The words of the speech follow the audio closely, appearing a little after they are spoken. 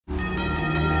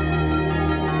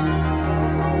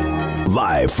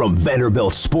Live from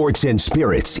Vanderbilt Sports and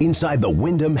Spirits inside the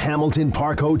Wyndham Hamilton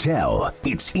Park Hotel,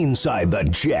 it's Inside the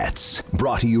Jets.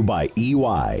 Brought to you by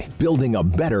EY, building a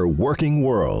better working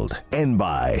world. And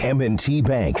by M&T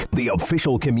Bank, the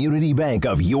official community bank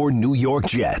of your New York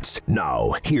Jets.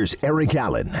 Now, here's Erik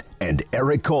Allen and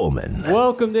Erik Coleman.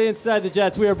 Welcome to Inside the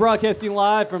Jets. We are broadcasting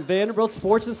live from Vanderbilt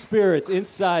Sports and Spirits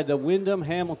inside the Wyndham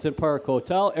Hamilton Park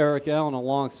Hotel. Erik Allen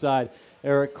alongside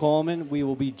Erik Coleman. We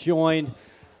will be joined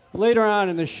later on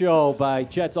in the show by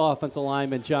Jets offensive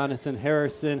lineman Jonotthan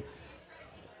Harrison.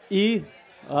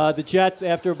 The Jets,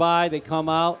 after bye, they come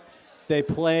out. They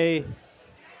play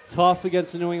tough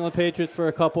against the New England Patriots for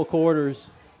a couple quarters.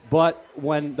 But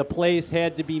when the plays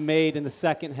had to be made in the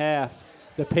second half,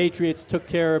 the Patriots took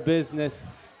care of business,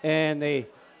 and they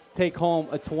take home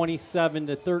a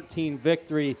 27-13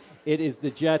 victory. It is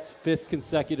the Jets' fifth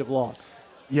consecutive loss.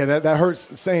 Yeah, that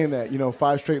hurts saying that,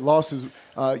 5 straight losses.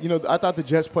 I thought the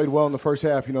Jets played well in the first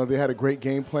half. They had a great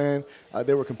game plan.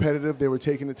 They were competitive. They were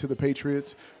taking it to the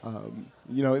Patriots.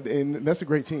 And that's a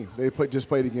great team. They just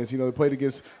played against, they played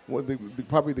against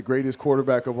probably the greatest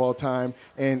quarterback of all time.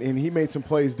 And he made some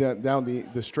plays down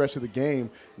the stretch of the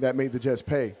game that made the Jets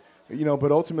pay.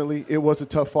 But ultimately, it was a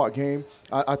tough-fought game.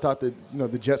 I thought that,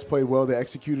 the Jets played well. They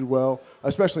executed well,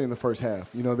 especially in the first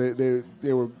half.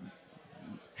 They were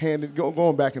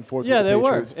going back and forth with the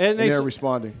Patriots, and they're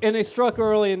responding. And they struck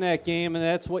early in that game, and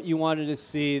that's what you wanted to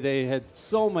see. They had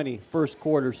so many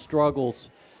first-quarter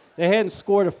struggles. They hadn't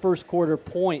scored a first-quarter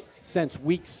point since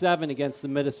Week 7 against the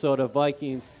Minnesota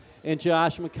Vikings, and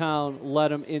Josh McCown led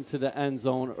them into the end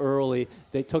zone early.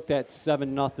 They took that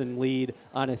 7-0 lead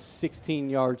on a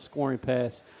 16-yard scoring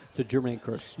pass to Jermaine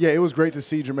Kearse. Yeah, it was great to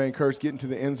see Jermaine Kearse get into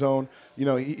the end zone.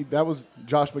 That was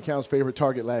Josh McCown's favorite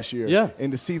target last year. Yeah. And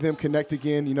to see them connect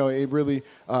again, it really,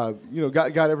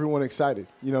 got everyone excited.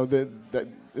 That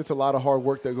it's a lot of hard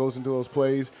work that goes into those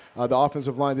plays. The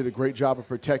offensive line did a great job of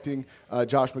protecting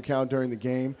Josh McCown during the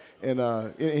game, and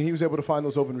he was able to find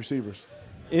those open receivers.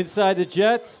 Inside the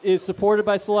Jets is supported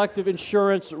by Selective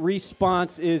Insurance.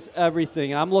 Response is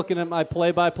everything. I'm looking at my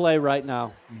play-by-play right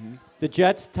now. Mm-hmm. The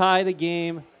Jets tie the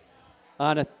game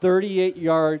on a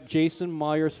 38-yard Jason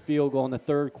Myers field goal in the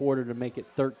third quarter to make it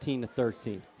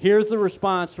 13-13. Here's the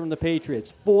response from the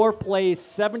Patriots. 4 plays,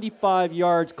 75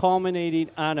 yards, culminating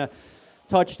on a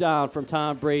touchdown from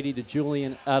Tom Brady to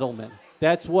Julian Edelman.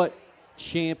 That's what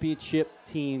championship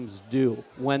teams do.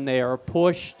 When they are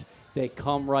pushed, they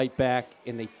come right back,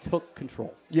 and they took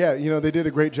control. Yeah, they did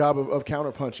a great job of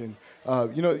counterpunching.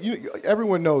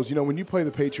 Everyone knows, when you play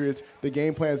the Patriots, the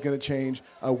game plan is going to change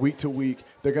week to week.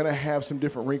 They're going to have some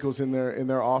different wrinkles in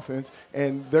their offense,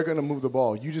 and they're going to move the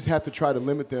ball. You just have to try to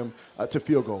limit them to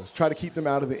field goals. Try to keep them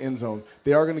out of the end zone.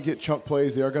 They are going to get chunk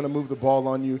plays. They are going to move the ball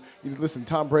on you. Listen,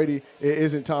 Tom Brady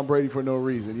isn't Tom Brady for no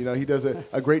reason. He does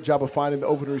a great job of finding the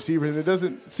open receivers, and it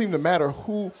doesn't seem to matter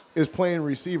who is playing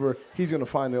receiver. He's going to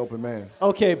find the open man.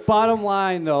 Okay, bottom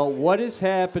line, though, what is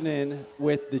happening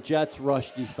with the Jets'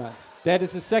 rush defense? That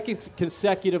is the second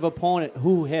consecutive opponent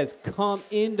who has come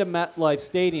into MetLife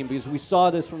Stadium, because we saw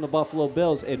this from the Buffalo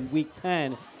Bills in Week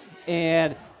 10,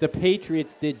 and the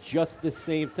Patriots did just the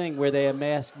same thing, where they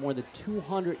amassed more than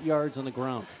 200 yards on the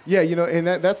ground. Yeah, and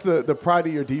that's the pride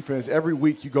of your defense. Every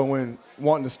week you go in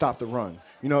wanting to stop the run.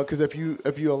 Because if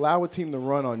you allow a team to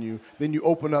run on you, then you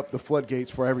open up the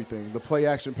floodgates for everything, the play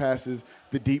action passes,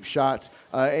 the deep shots,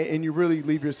 and you really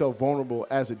leave yourself vulnerable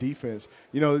as a defense.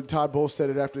 Todd Bowles said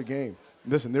it after the game.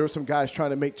 Listen, there were some guys trying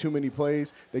to make too many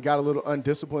plays. They got a little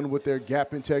undisciplined with their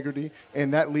gap integrity,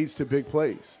 and that leads to big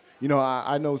plays.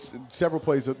 I know several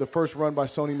plays. The first run by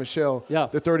Sony Michel,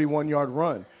 the 31-yard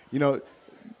run.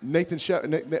 Nathan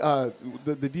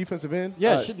the defensive end.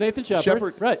 Yeah, Nathan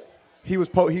Shepard. Right. He was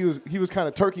kind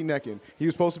of turkey necking. He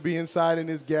was supposed to be inside in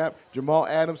his gap. Jamal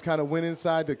Adams kind of went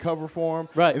inside to cover for him.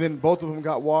 Right. And then both of them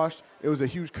got washed. It was a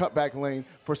huge cutback lane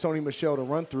for Sony Michel to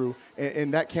run through,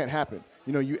 and that can't happen.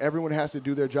 Everyone has to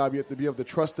do their job. You have to be able to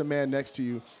trust the man next to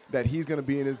you that he's going to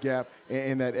be in his gap,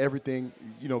 and that everything,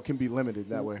 can be limited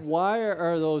that way. Why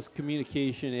are those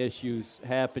communication issues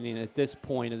happening at this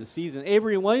point of the season?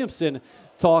 Avery Williamson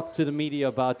talked to the media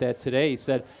about that today. He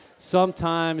said,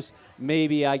 sometimes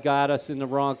maybe I got us in the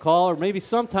wrong call, or maybe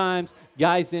sometimes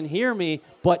guys didn't hear me.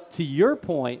 But to your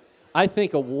point, I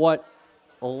think of what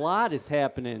a lot is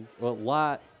happening,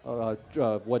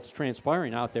 what's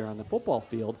transpiring out there on the football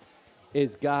field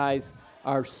is guys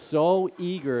are so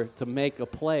eager to make a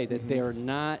play that they are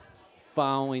not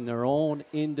following their own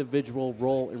individual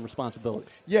role and responsibility.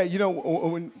 Yeah,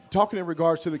 when talking in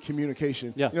regards to the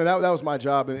communication, that was my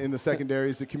job in the secondary,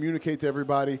 is to communicate to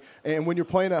everybody. And when you're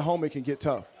playing at home, it can get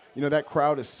tough. that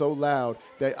crowd is so loud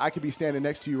that I could be standing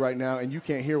next to you right now and you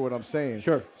can't hear what I'm saying.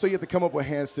 Sure. So you have to come up with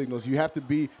hand signals. You have to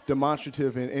be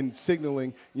demonstrative and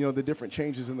signaling, the different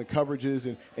changes in the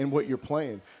coverages and what you're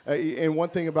playing. And one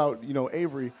thing about,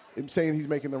 Avery, saying he's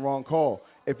making the wrong call.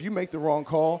 If you make the wrong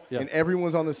call and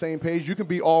everyone's on the same page, you can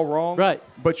be all wrong,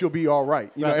 but you'll be all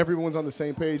right. Everyone's on the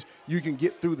same page. You can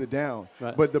get through the down.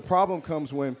 Right. But the problem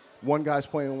comes when one guy's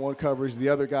playing one coverage, the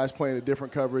other guy's playing a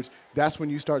different coverage. That's when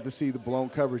you start to see the blown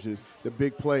coverages, the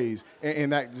big plays,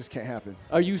 and that just can't happen.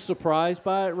 Are you surprised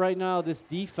by it right now, this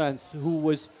defense, who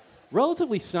was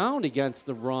relatively sound against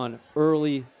the run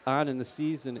early on in the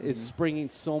season, is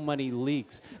springing so many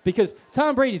leaks? Because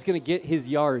Tom Brady's going to get his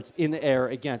yards in the air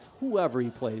against whoever he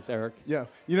plays, Erik. Yeah.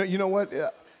 You know what?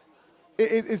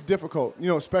 It's difficult,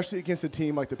 especially against a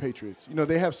team like the Patriots.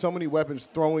 They have so many weapons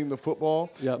throwing the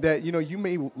football that, you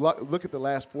may look at the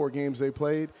last 4 games they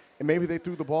played, and maybe they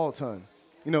threw the ball a ton.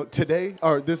 Today,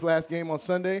 or this last game on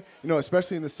Sunday,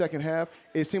 especially in the second half,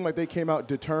 it seemed like they came out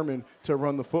determined to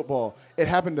run the football. It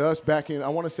happened to us back in, I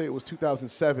want to say it was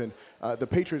 2007. The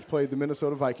Patriots played the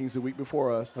Minnesota Vikings the week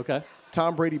before us. Okay.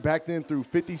 Tom Brady back then threw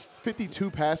 52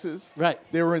 passes. Right.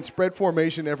 They were in spread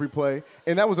formation every play,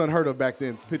 and that was unheard of back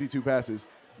then, 52 passes.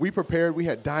 We prepared. We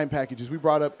had dime packages. We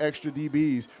brought up extra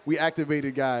DBs. We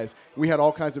activated guys. We had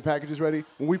all kinds of packages ready.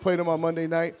 When we played them on Monday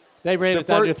night, they ran it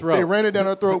down your throat. They ran it down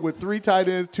our throat with 3 tight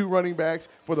ends, 2 running backs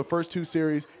for the first 2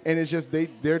 series, and it's just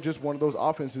they're just one of those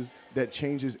offenses that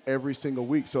changes every single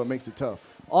week, so it makes it tough.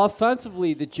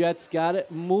 Offensively, the Jets got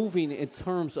it moving in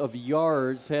terms of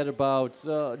yards, had about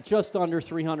just under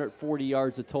 340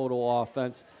 yards of total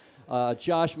offense.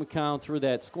 Josh McCown threw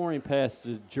that scoring pass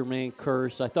to Jermaine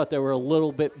Kearse. I thought they were a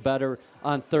little bit better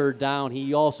on third down.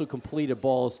 He also completed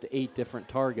balls to 8 different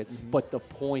targets, but the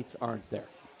points aren't there.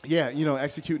 Yeah,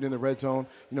 executing in the red zone,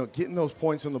 getting those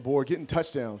points on the board, getting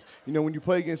touchdowns. When you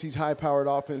play against these high-powered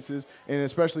offenses, and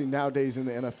especially nowadays in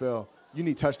the NFL, you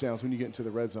need touchdowns when you get into the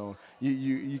red zone.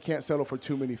 You can't settle for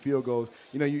too many field goals.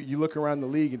 You look around the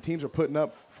league, and teams are putting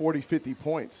up 40, 50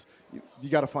 points. You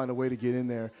got to find a way to get in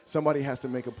there. Somebody has to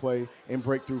make a play and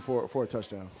break through for a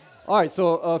touchdown. All right,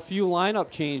 so a few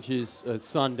lineup changes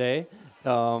Sunday,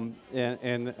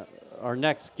 and our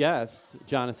next guest,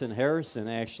 Jonotthan Harrison,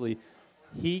 actually –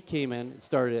 he came in,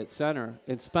 started at center,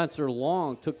 and Spencer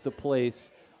Long took the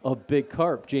place of Big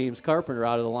Carp, James Carpenter,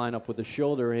 out of the lineup with a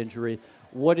shoulder injury.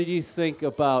 What did you think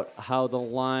about how the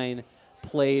line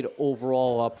played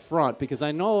overall up front? Because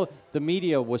I know the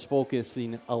media was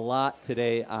focusing a lot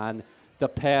today on the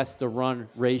pass-to-run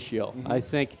ratio. I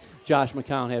think Josh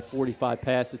McCown had 45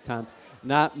 pass attempts,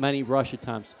 not many rush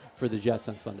attempts for the Jets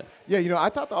on Sunday. Yeah, I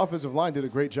thought the offensive line did a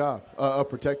great job of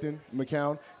protecting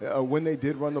McCown when they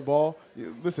did run the ball.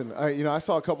 Listen, I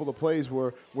saw a couple of plays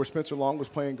where Spencer Long was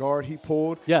playing guard. He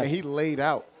pulled, and he laid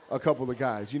out a couple of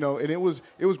guys, and it was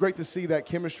great to see that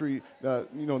chemistry,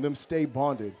 them stay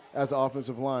bonded as an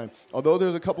offensive line. Although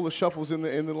there's a couple of shuffles in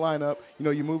the lineup,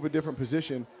 you move a different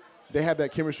position. They have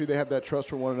that chemistry, they have that trust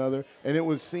for one another, and it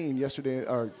was seen yesterday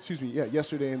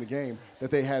in the game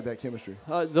that they had that chemistry.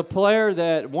 One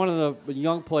of the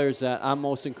young players that I'm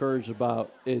most encouraged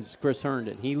about is Chris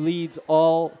Herndon. He leads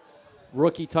all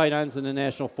rookie tight ends in the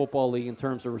National Football League in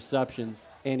terms of receptions,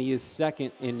 and he is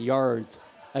second in yards.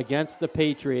 Against the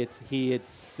Patriots, he had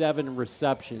 7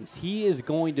 receptions. He is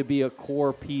going to be a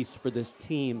core piece for this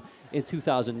team in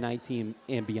 2019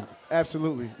 and beyond.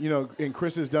 Absolutely. And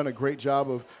Chris has done a great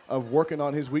job of working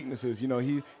on his weaknesses.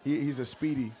 He's a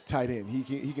speedy tight end.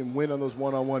 He can win on those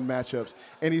one-on-one matchups,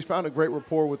 and he's found a great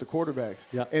rapport with the quarterbacks.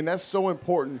 Yeah. And that's so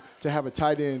important to have a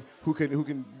tight end who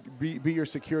can be your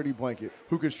security blanket,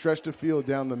 who can stretch the field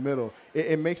down the middle.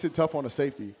 It makes it tough on a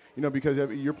safety, because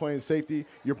if you're playing safety,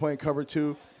 you're playing cover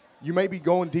 2. You may be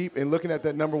going deep and looking at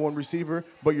that number 1 receiver,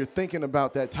 but you're thinking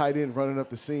about that tight end running up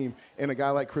the seam, and a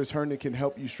guy like Chris Herndon can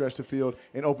help you stretch the field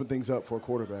and open things up for a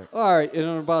quarterback. All right, in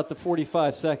about the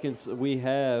 45 seconds we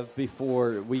have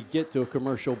before we get to a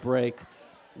commercial break,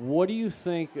 what do you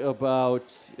think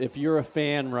about, if you're a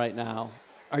fan right now,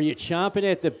 are you chomping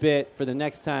at the bit for the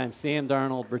next time Sam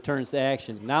Darnold returns to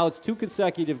action? Now it's 2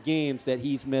 consecutive games that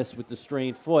he's missed with the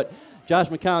strained foot. Josh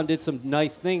McCown did some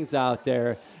nice things out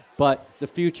there, but the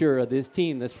future of this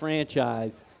team, this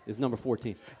franchise, is number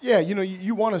 14. Yeah,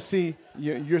 you want to see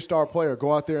your star player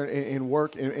go out there and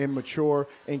work and mature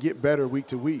and get better week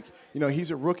to week. He's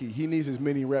a rookie. He needs as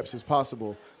many reps as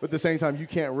possible. But at the same time, you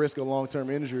can't risk a long-term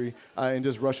injury and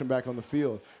just rush him back on the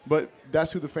field. But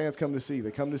that's who the fans come to see. They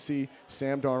come to see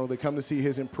Sam Darnold. They come to see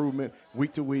his improvement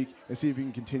week to week and see if he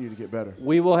can continue to get better.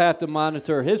 We will have to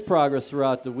monitor his progress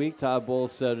throughout the week. Todd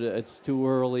Bowles said it's too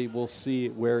early. We'll see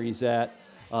where he's at.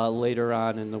 later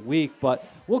on in the week. But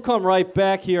we'll come right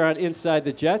back here on Inside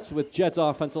the Jets with Jets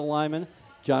offensive lineman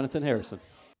Jonotthan Harrison.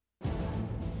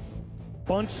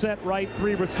 Bunch set right,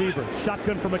 3 receivers.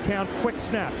 Shotgun from McCown, quick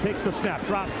snap, takes the snap,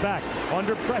 drops back,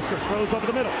 under pressure, throws over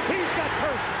the middle. He's got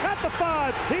Curse at the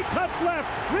 5, he cuts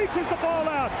left, reaches the ball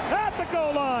out, at the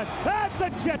goal line. That's a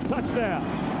Jet touchdown.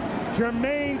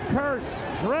 Jermaine Curse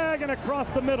dragging across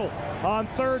the middle on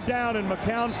 3rd down, and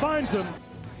McCown finds him.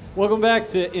 Welcome back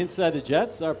to Inside the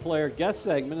Jets. Our player guest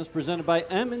segment is presented by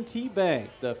M&T Bank,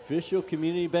 the official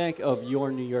community bank of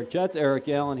your New York Jets. Erik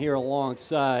Allen here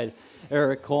alongside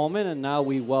Erik Coleman, and now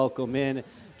we welcome in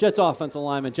Jets offensive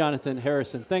lineman Jonotthan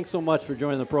Harrison. Thanks so much for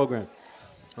joining the program.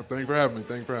 Thanks for having me.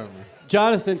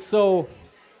 Jonotthan, so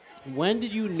when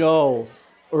did you know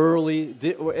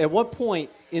at what point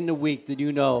in the week did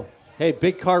you know, hey,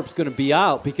 Big Carp's going to be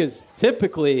out? Because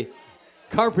typically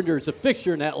Carpenter's a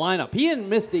fixture in that lineup. He hadn't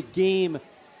missed a game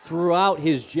throughout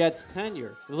his Jets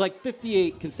tenure. It was like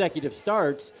 58 consecutive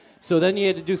starts, so then you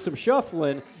had to do some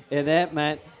shuffling, and that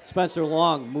meant Spencer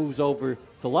Long moves over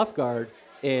to left guard,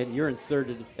 and you're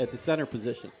inserted at the center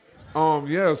position.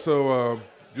 So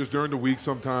just during the week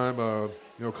sometime,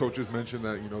 coaches mentioned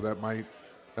that,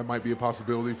 that might be a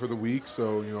possibility for the week.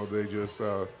 So, they just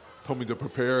told me to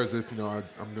prepare as if, I'm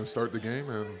going to start the game.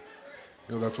 And,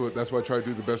 that's why I tried to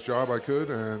do the best job I could.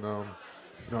 And,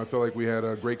 I felt like we had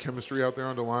a great chemistry out there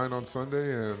on the line on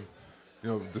Sunday.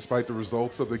 And, despite the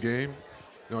results of the game,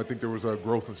 I think there was a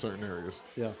growth in certain areas.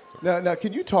 Yeah. Now,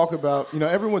 can you talk about,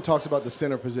 everyone talks about the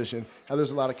center position, how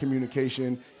there's a lot of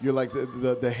communication. You're like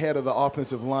the head of the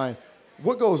offensive line.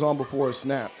 What goes on before a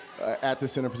snap at the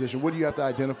center position? What do you have to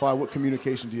identify? What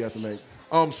communication do you have to make?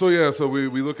 So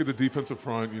we look at the defensive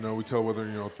front. We tell whether,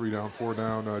 3 down, 4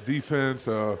 down defense,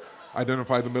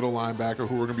 identify the middle linebacker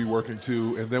who we're going to be working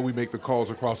to, and then we make the calls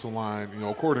across the line,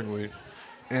 accordingly.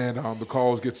 And the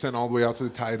calls get sent all the way out to the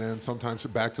tight end, sometimes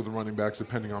back to the running backs,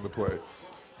 depending on the play.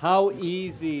 How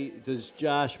easy does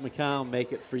Josh McCown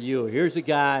make it for you? Here's a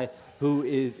guy who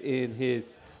is in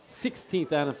his 16th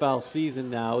NFL season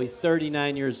now. He's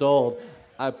 39 years old.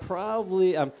 I'm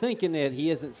thinking that he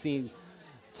hasn't seen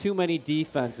too many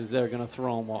defenses that are going to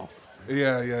throw him off.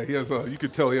 Yeah. He has. You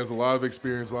could tell he has a lot of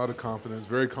experience, a lot of confidence,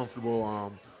 very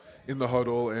comfortable in the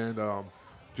huddle, and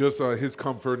just his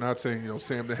comfort. Not saying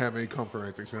Sam didn't have any comfort or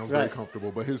anything. Sam's very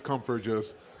comfortable, but his comfort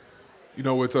just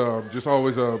it's just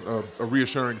always a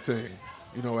reassuring thing,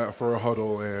 for a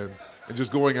huddle and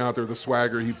just going out there, the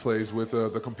swagger he plays with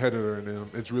the competitor in him.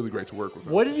 It's really great to work with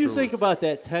him. What did you think about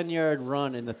that 10-yard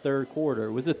run in the third quarter?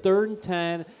 It was a 3rd and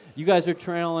 10. You guys are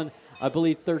trailing, I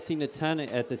believe,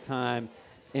 13-10 at the time,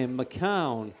 and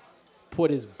McCown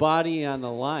put his body on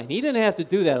the line. He didn't have to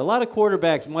do that. A lot of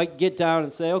quarterbacks might get down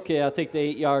and say, okay, I'll take the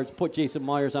 8 yards, put Jason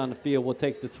Myers on the field, we'll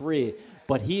take the 3.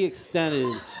 But he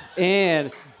extended,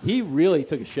 and he really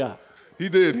took a shot. He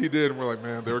did, and we're like,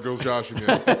 man, there goes Josh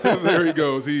again. There he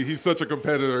goes. He's such a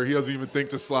competitor. He doesn't even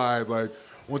think to slide. Like,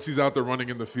 once he's out there running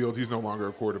in the field, he's no longer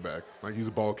a quarterback. Like, he's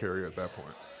a ball carrier at that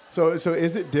point. So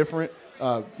is it different,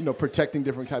 protecting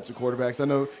different types of quarterbacks? I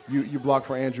know you blocked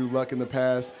for Andrew Luck in the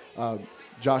past.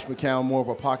 Josh McCown, more of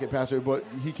a pocket passer, but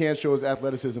he can show his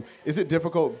athleticism. Is it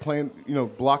difficult playing,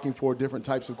 blocking for different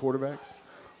types of quarterbacks?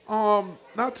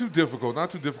 Not too difficult.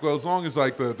 As long as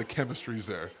the chemistry's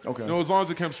there. Okay. As long as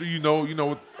the chemistry, you know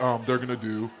what they're gonna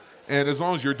do, and as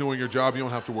long as you're doing your job, you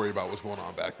don't have to worry about what's going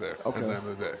on back there. Okay. At the end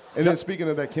of the day. And then speaking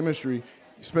of that chemistry,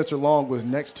 Spencer Long was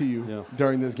next to you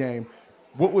during this game.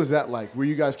 What was that like? Were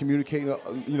you guys communicating,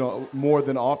 more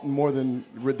than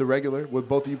the regular, with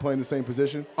both of you playing the same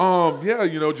position?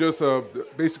 Just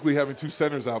basically having 2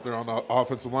 centers out there on the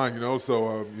offensive line.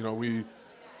 So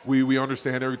we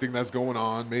understand everything that's going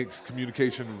on, makes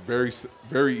communication very,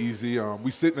 very easy.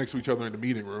 We sit next to each other in the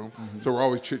meeting room, so we're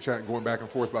always chit-chatting, going back and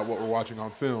forth about what we're watching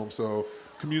on film. So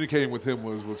communicating with him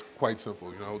was quite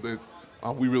simple.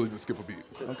 We really didn't skip a beat.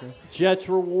 Okay. Jets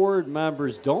Reward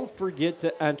members, don't forget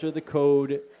to enter the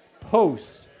code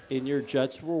POST in your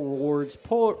Jets Rewards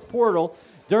portal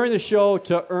during the show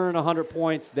to earn 100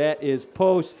 points. That is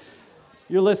POST.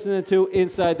 You're listening to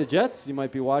Inside the Jets. You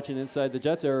might be watching Inside the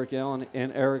Jets. Erik Allen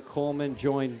and Erik Coleman,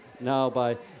 joined now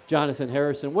by Jonotthan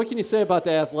Harrison. What can you say about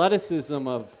the athleticism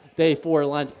of the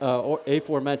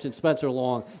aforementioned Spencer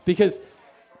Long? Because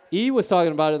he was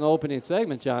talking about it in the opening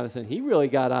segment, Jonotthan. He really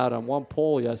got out on one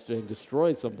pole yesterday and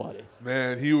destroyed somebody.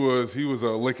 Man, he was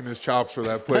licking his chops for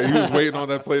that play. He was waiting on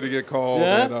that play to get called.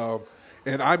 Yeah?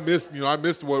 And I missed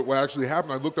what actually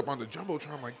happened. I looked up on the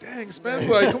jumbotron. I'm like, dang, Spence,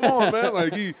 come on,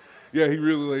 man. Yeah, he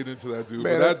really laid into that dude.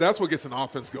 Man, but that's what gets an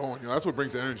offense going. That's what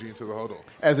brings the energy into the huddle.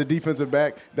 As a defensive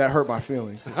back, that hurt my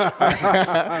feelings.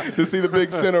 To see the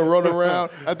big center run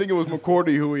around, I think it was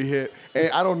McCourty who he hit. And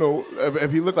I don't know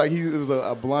if he looked like he was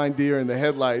a blind deer in the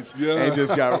headlights and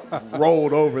just got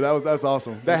rolled over. That's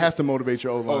awesome. That has to motivate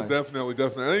your O-line. Oh, definitely.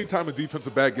 Anytime a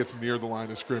defensive back gets near the line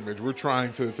of scrimmage, we're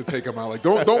trying to take him out. Like,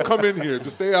 don't come in here.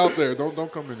 Just stay out there.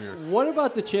 Don't come in here. What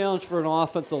about the challenge for an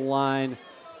offensive lineman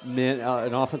and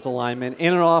an offensive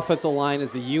line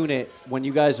as a unit when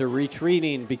you guys are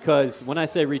retreating? Because when I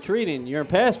say retreating, you're in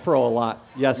pass pro a lot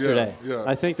yesterday. Yeah.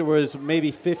 I think there was maybe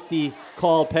 50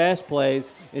 called pass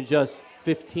plays and just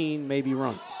 15 maybe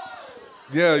runs.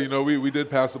 Yeah, we did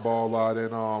pass the ball a lot,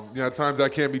 and at times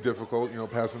that can be difficult,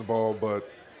 passing the ball. But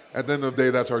at the end of the day,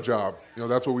 that's our job.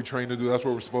 That's what we train to do. That's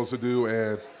what we're supposed to do,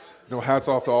 and hats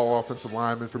off to all offensive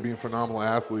linemen for being phenomenal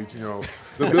athletes. The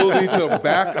ability to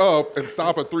back up and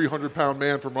stop a 300-pound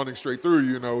man from running straight through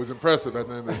you, is impressive at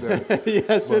the end of the day.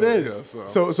 Yes, it is. Yeah,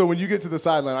 so when you get to the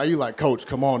sideline, are you like, Coach,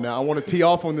 come on now, I want to tee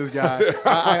off on this guy.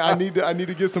 I need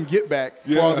to get some get back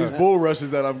for all these bull rushes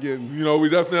that I'm getting. We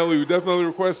definitely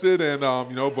requested, and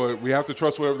but we have to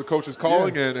trust whatever the coach is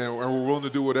calling, and we're willing to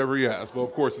do whatever he asks. But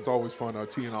of course, it's always fun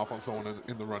teeing off on someone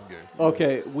in the run game.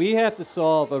 Okay, we have to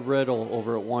solve a riddle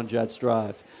over at One Jets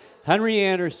Drive. Henry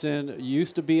Anderson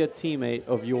used to be a teammate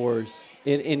of yours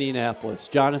in Indianapolis.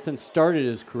 Jonotthan started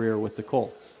his career with the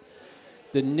Colts.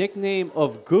 The nickname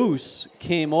of Goose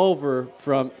came over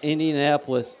from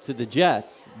Indianapolis to the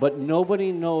Jets, but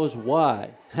nobody knows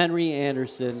why Henry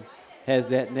Anderson has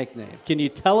that nickname. Can you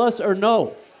tell us or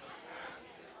no?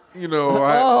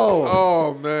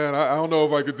 Oh man, I don't know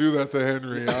if I could do that to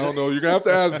Henry. I don't know. You're gonna have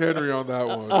to ask Henry on that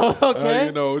one. Okay.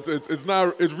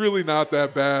 It's really not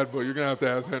that bad, but you're gonna have to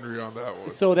ask Henry on that one.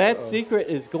 So that secret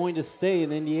is going to stay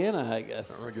in Indiana, I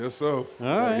guess. I guess so. All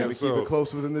right. You got to keep it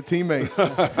close within the teammates.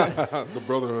 The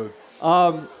brotherhood.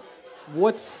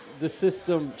 What's the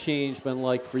system change been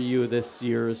like for you this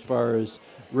year as far as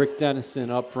Rick Dennison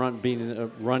up front being a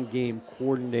run game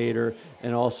coordinator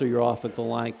and also your offensive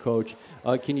line coach?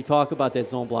 Can you talk about that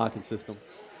zone blocking system?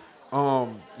 I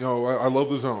love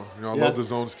the zone. I love the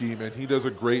zone scheme, and he does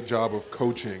a great job of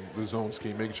coaching the zone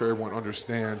scheme, making sure everyone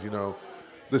understands, the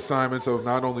assignments of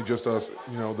not only just us,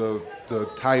 the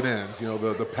tight ends,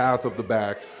 the path of the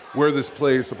back, where this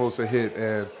play is supposed to hit,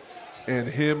 and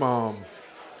him,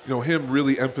 him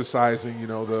really emphasizing,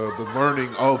 the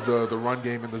learning of the run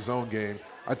game and the zone game.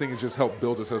 I think it's just helped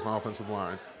build us as an offensive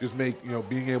line. Just make,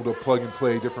 being able to plug and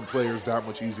play different players that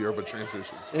much easier of a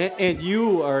transitions. And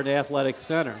you are an athletic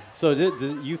center. So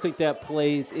do you think that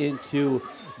plays into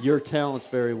your talents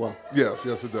very well? Yes,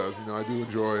 it does. I do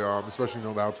enjoy, especially,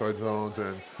 the outside zones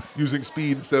and using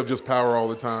speed instead of just power all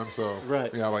the time. So,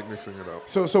 right. I like mixing it up.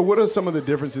 So what are some of the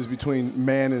differences between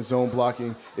man and zone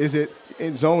blocking? Is it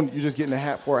in zone, you're just getting a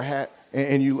hat for a hat,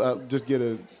 and you just get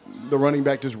the running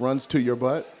back just runs to your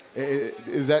butt?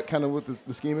 Is that kind of what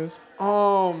the scheme is?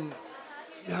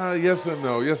 Yes and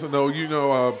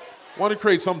no. Want to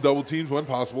create some double teams when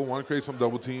possible. But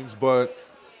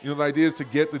the idea is to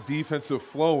get the defensive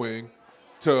flowing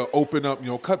to open up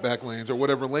cutback lanes or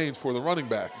whatever lanes for the running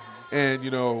back, and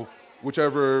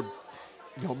whichever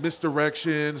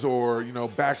misdirections or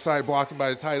backside blocking by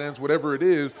the tight ends, whatever it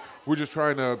is, we're just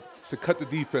trying to cut the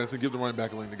defense and give the running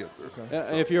back a lane to get through.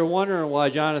 Okay. If you're wondering why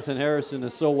Jonotthan Harrison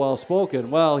is so well-spoken,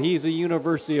 well, he's a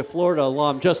University of Florida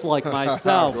alum just like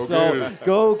myself.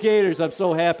 Go Gators. I'm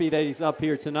so happy that he's up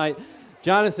here tonight.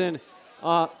 Jonotthan,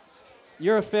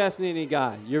 you're a fascinating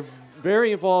guy. You're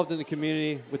very involved in the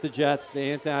community with the Jets, the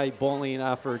anti-bullying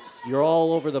efforts. You're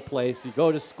all over the place. You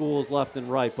go to schools left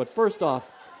and right. But first off,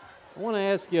 I want to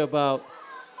ask you about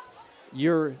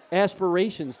your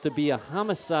aspirations to be a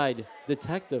homicide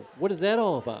detective. What is that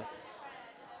all about?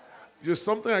 Just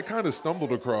something I kind of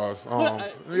stumbled across.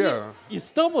 You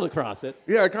stumbled across it?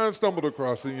 Yeah, I kind of stumbled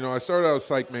across it. I started out as a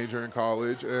psych major in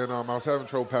college, and I was having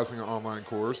trouble passing an online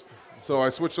course. So I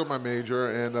switched up my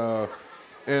major,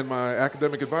 and my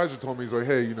academic advisor told me, he's like,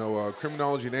 hey,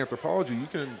 criminology and anthropology, you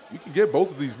can get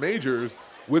both of these majors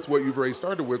with what you've already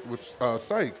started with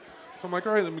psych. So I'm like,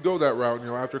 all right, let me go that route.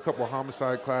 After a couple of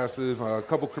homicide classes, a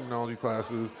couple of criminology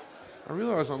classes, I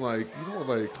realized I'm like,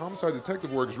 homicide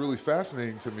detective work is really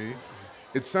fascinating to me.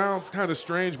 It sounds kind of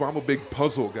strange, but I'm a big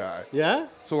puzzle guy. Yeah?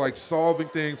 So solving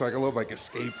things, I love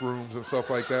escape rooms and stuff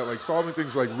like that. Solving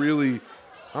things really,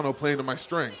 playing to my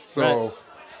strengths. So, right.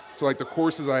 So the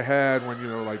courses I had when,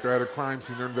 they're at a crime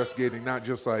scene, they're investigating not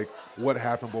just what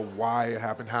happened, but why it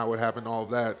happened, how it happened, all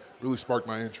of that really sparked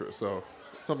my interest. So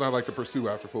something I'd like to pursue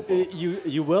after football.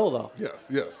 You will, though.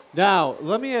 Yes. Now,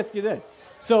 let me ask you this.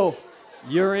 So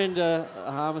You're into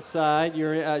homicide.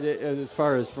 You're as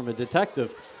far as from a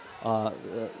detective, the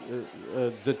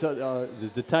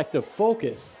detective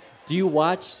focus. Do you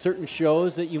watch certain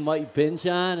shows that you might binge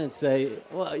on and say,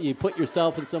 well, you put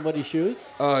yourself in somebody's shoes?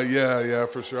 Yeah,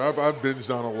 for sure. I've binged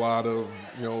on a lot of,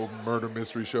 murder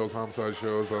mystery shows, homicide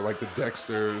shows, like the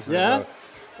Dexters. Yeah? And,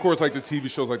 of course, like the TV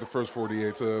shows like the First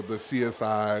 48, the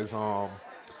CSIs.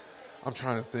 I'm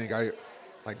trying to think.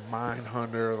 Like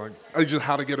Mindhunter, like just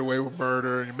How to Get Away with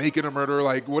Murder, and Making a Murderer,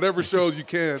 like whatever shows you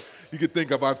could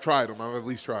think of, I've tried them. I've at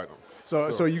least tried them.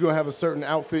 So you're going to have a certain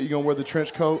outfit? You're going to wear the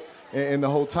trench coat and the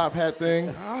whole top hat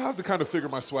thing? I'll have to kind of figure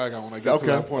my swag out when I get to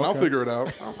that point. Okay. I'll figure it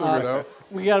out.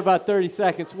 We got about 30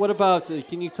 seconds. What about,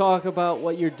 can you talk about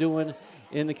what you're doing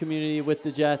in the community with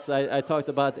the Jets? I talked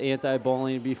about the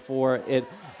anti-bullying before and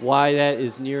why that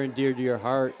is near and dear to your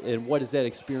heart, and what has that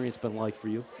experience been like for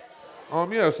you?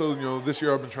 So this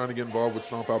year I've been trying to get involved with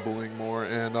Stomp Out Bullying more,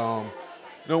 and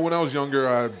when I was younger,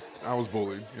 I was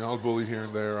bullied. I was bullied here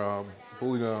and there.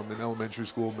 Bullied in elementary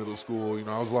school, middle school.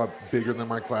 I was a lot bigger than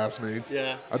my classmates.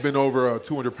 Yeah. I've been over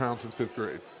 200 pounds since 5th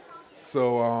grade.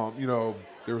 So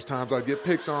there was times I'd get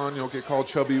picked on, get called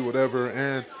chubby, whatever,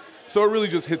 and so it really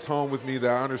just hits home with me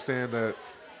that I understand that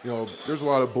there's a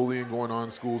lot of bullying going on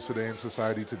in schools today and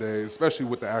society today, especially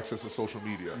with the access to social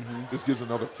media. Mm-hmm. This gives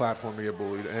another platform to get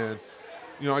bullied. And,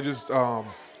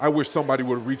 I wish somebody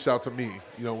would have reached out to me,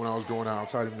 when I was going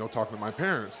outside and, talking to my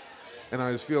parents. And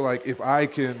I just feel like if I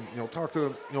can, talk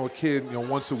to, a kid,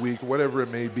 once a week, whatever it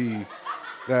may be,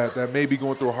 that may be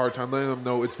going through a hard time, letting them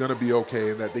know it's going to be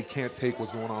okay and that they can't take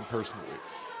what's going on personally.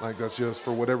 Like that's just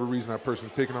for whatever reason that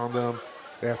person's picking on them,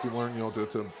 they have to learn,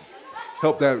 to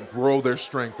help that grow their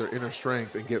strength, their inner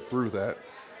strength, and get through that.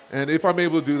 And if I'm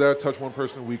able to do that, touch one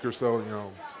person a week or so,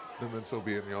 then so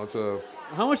be it.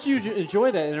 How much do you enjoy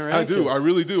that interaction? I do. I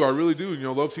really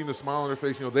do. Love seeing the smile on their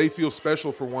face. They feel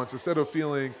special for once instead of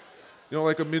feeling,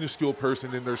 like a minuscule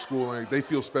person in their school. Like they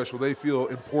feel special. They feel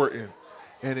important,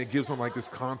 and it gives them like this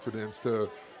confidence to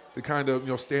kind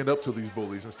of stand up to these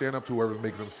bullies and stand up to whoever's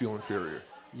making them feel inferior.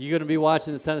 You going to be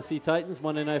watching the Tennessee Titans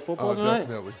Monday Night Football tonight?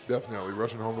 Definitely.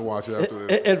 Rushing home to watch it after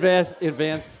this.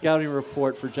 Advanced scouting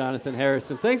report for Jonotthan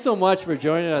Harrison. Thanks so much for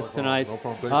joining us tonight. No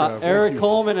problem. Erik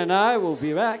Coleman and I will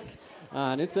be back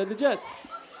on Inside the Jets.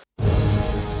 Down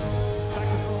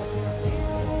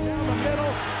the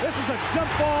middle. This is a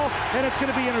jump ball, and it's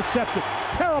going to be intercepted.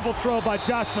 Terrible throw by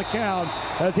Josh McCown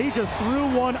as he just threw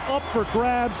one up for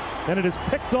grabs, and it is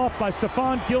picked off by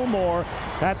Stephon Gilmore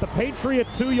at the Patriot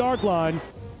 2-yard line.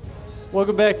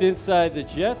 Welcome back to Inside the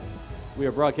Jets. We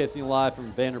are broadcasting live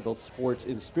from Vanderbilt Sports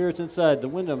and Spirits inside the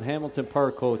Wyndham Hamilton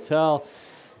Park Hotel.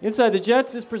 Inside the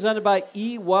Jets is presented by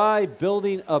EY,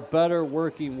 Building a Better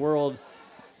Working World.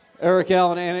 Erik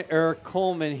Allen and Erik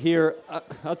Coleman here.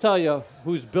 I'll tell you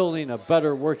who's building a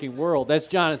better working world. That's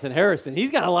Jonotthan Harrison.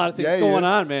 He's got a lot of things going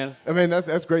on, man. I mean,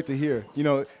 that's great to hear.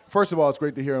 First of all, it's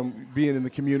great to hear him being in the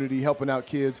community, helping out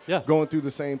kids, going through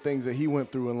the same things that he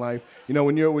went through in life.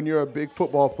 When you're a big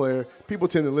football player, people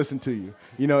tend to listen to you.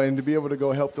 And to be able to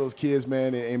go help those kids,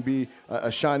 man, and be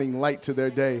a shining light to their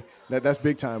day, that's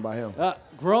big time by him.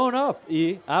 Growing up,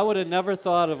 I would have never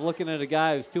thought of looking at a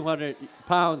guy who's 200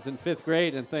 pounds in 5th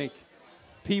grade and think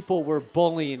people were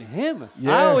bullying him.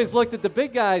 Yeah. I always looked at the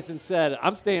big guys and said,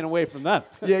 I'm staying away from them.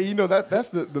 Yeah, that's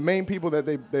the main people that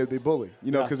they bully,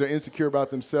 because they're insecure about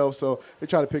themselves, so they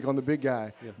try to pick on the big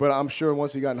guy. Yeah. But I'm sure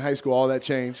once he got in high school, all that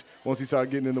changed, once he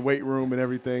started getting in the weight room and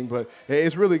everything. But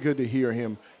it's really good to hear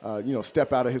him,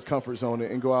 step out of his comfort zone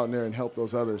and go out in there and help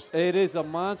those others. It is a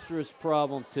monstrous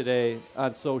problem today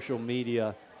on social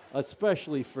media,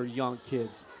 especially for young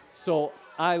kids. So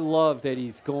I love that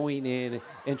he's going in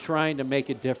and trying to make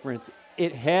a difference.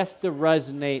 It has to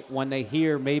resonate when they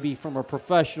hear maybe from a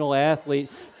professional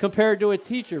athlete compared to a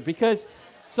teacher, because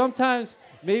sometimes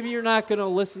maybe you're not going to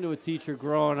listen to a teacher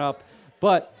growing up,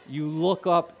 but you look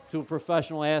up to a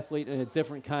professional athlete in a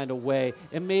different kind of way,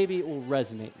 and maybe it will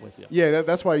resonate with you. Yeah,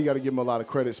 that's why you got to give him a lot of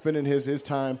credit. Spending his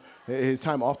time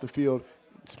off the field,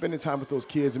 spending time with those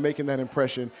kids and making that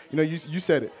impression. You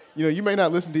said it. You may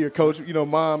not listen to your coach,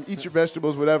 Mom, eat your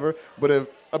vegetables, whatever, but if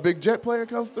a big Jet player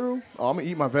comes through, I'm going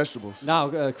to eat my vegetables.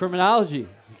 Now, criminology.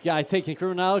 I taking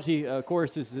criminology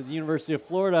courses at the University of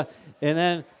Florida, and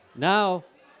then now,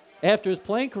 after his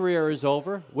playing career is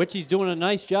over, which he's doing a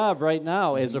nice job right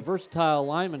now as a versatile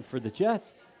lineman for the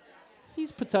Jets,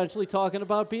 he's potentially talking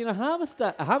about being a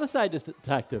homicide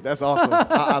detective. That's awesome.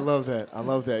 I love that.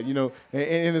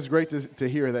 And it's great to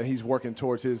hear that he's working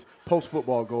towards his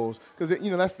post-football goals, because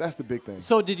that's the big thing.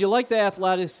 So did you like the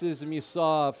athleticism you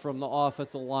saw from the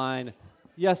offensive line?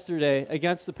 yesterday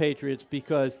against the Patriots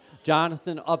because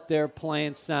Jonotthan up there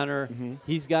playing center.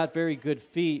 He's got very good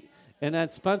feet. And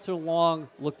then Spencer Long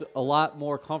looked a lot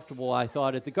more comfortable, I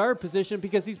thought, at the guard position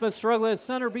because he's been struggling at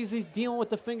center because he's dealing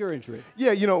with the finger injury.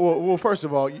 Yeah, well, first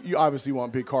of all, you obviously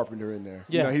want Big Carpenter in there.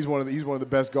 Yeah. He's one of the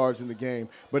best guards in the game.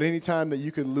 But anytime that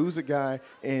you can lose a guy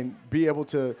and be able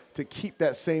to keep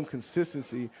that same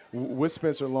consistency with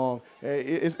Spencer Long,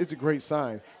 it's a great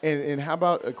sign. And how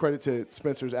about a credit to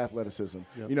Spencer's athleticism?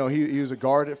 Yep. He was a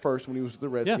guard at first when he was with the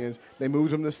Redskins. Yeah. They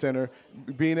moved him to center.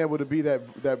 Being able to be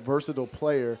that versatile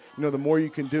player, the more you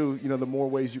can do, the more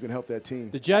ways you can help that team.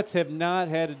 The Jets have not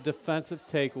had a defensive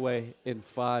takeaway in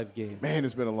 5 games. Man,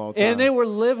 it's been a long time. And they were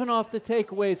living off the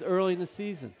takeaways early in the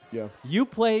season. Yeah. You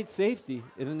played safety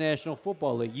in the National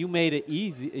Football League. You made it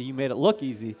easy. You made it look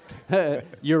easy.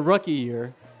 Your rookie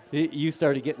year, you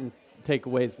started getting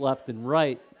takeaways left and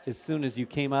right as soon as you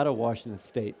came out of Washington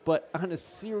State. But on a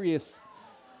serious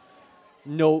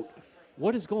note,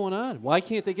 what is going on? Why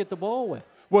can't they get the ball away?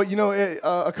 Well,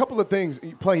 a couple of things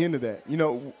play into that.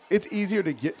 It's easier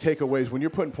to get takeaways when you're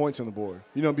putting points on the board,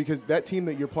 because that team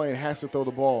that you're playing has to throw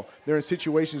the ball. They're in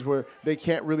situations where they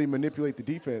can't really manipulate the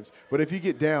defense. But if you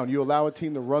get down, you allow a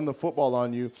team to run the football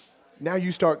on you. Now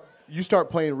you start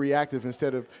playing reactive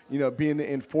instead of, being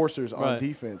the enforcers on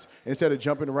defense. Instead of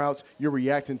jumping routes, you're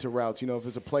reacting to routes. If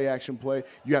it's a play-action play,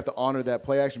 you have to honor that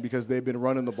play-action because they've been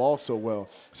running the ball so well.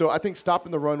 So I think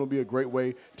stopping the run will be a great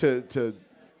way to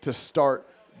start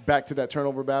back to that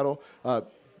turnover battle,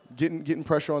 getting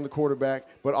pressure on the quarterback.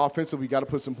 But offensively, you got to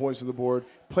put some points on the board.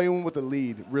 Playing with the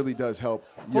lead really does help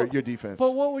your defense.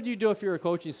 But what would you do if you're a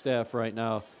coaching staff right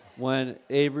now when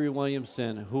Avery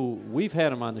Williamson, who we've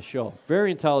had him on the show,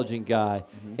 very intelligent guy,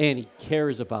 and he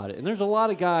cares about it. And there's a lot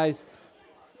of guys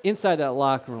inside that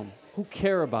locker room who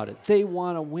care about it. They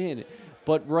want to win.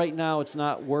 But right now it's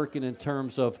not working in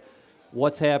terms of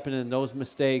what's happening, those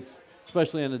mistakes,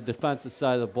 especially on the defensive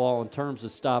side of the ball in terms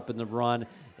of stopping the run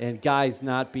and guys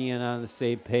not being on the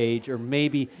same page or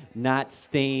maybe not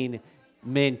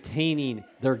maintaining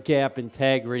their gap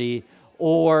integrity,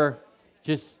 or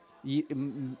just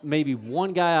maybe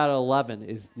one guy out of 11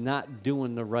 is not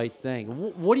doing the right thing.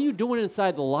 What are you doing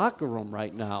inside the locker room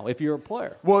right now if you're a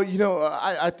player? Well,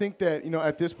 I think that,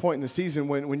 at this point in the season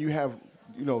when you have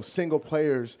single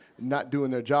players not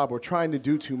doing their job or trying to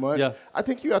do too much, I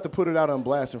think you have to put it out on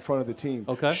blast in front of the team.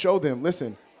 Okay. Show them,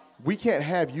 listen, we can't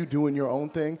have you doing your own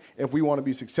thing if we want to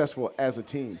be successful as a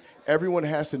team. Everyone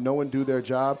has to know and do their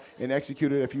job and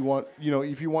execute it if you want,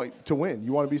 if you want to win,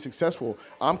 you want to be successful.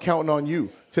 I'm counting on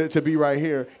you to be right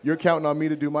here. You're counting on me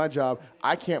to do my job.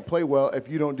 I can't play well if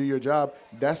you don't do your job.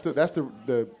 That's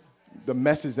the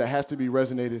message that has to be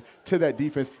resonated to that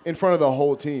defense in front of the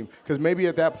whole team. Because maybe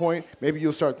at that point, maybe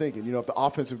you'll start thinking, if the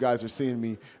offensive guys are seeing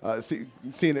me,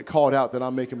 seeing it called out that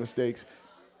I'm making mistakes,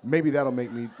 maybe that'll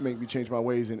make me change my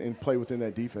ways and play within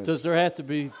that defense. Does there have to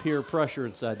be peer pressure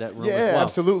inside that room as well? Yeah,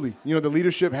 absolutely. The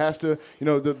leadership has to,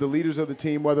 the leaders of the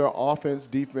team, whether offense,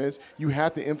 defense, you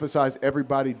have to emphasize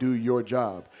everybody do your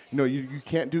job. You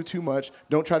can't do too much.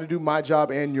 Don't try to do my job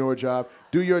and your job.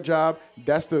 Do your job.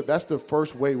 That's the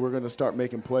first way we're going to start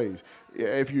making plays.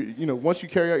 If once you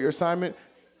carry out your assignment,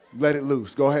 let it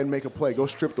loose. Go ahead and make a play. Go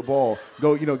strip the ball.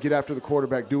 Go, get after the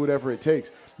quarterback. Do whatever it takes.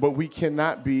 But we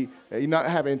cannot not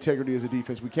have integrity as a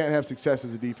defense. We can't have success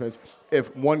as a defense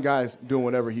if one guy's doing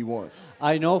whatever he wants.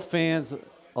 I know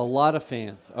a lot of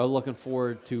fans are looking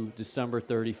forward to December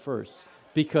 31st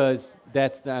because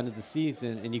that's the end of the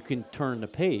season and you can turn the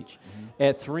page.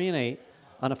 At 3-8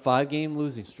 on a 5-game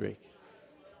losing streak.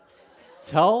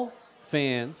 Tell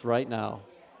fans right now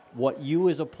what you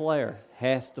as a player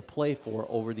has to play for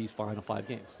over these final 5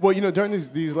 games. Well, during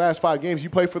these last 5 games, you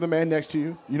play for the man next to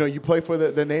you. You play for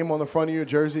the name on the front of your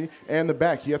jersey and the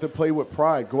back. You have to play with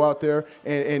pride. Go out there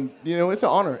and it's an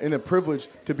honor and a privilege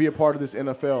to be a part of this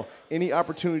NFL. Any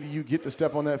opportunity you get to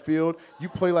step on that field, you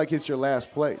play like it's your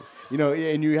last play.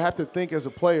 And you have to think as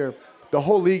a player, the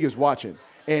whole league is watching.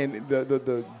 And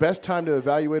the best time to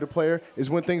evaluate a player is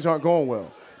when things aren't going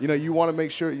well. You want to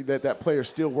make sure that player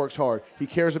still works hard. He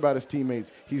cares about his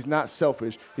teammates. He's not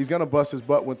selfish. He's going to bust his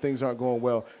butt when things aren't going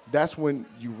well. That's when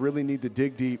you really need to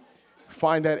dig deep,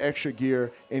 find that extra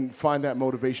gear, and find that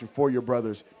motivation for your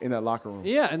brothers in that locker room.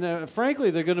 Yeah, and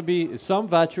frankly, there are going to be some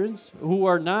veterans who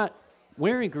are not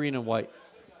wearing green and white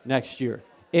next year,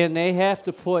 and they have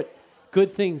to put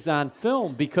good things on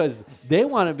film because they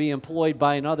want to be employed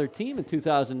by another team in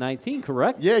 2019,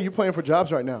 correct? Yeah, you're playing for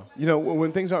jobs right now.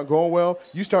 When things aren't going well,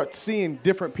 you start seeing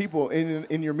different people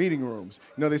in your meeting rooms.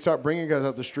 They start bringing guys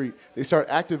out the street. They start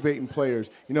activating players.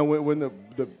 When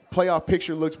the playoff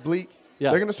picture looks bleak, Yeah.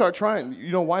 They're going to start trying.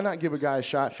 Why not give a guy a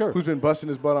shot who's been busting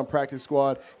his butt on practice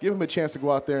squad? Give him a chance to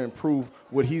go out there and prove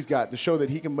what he's got to show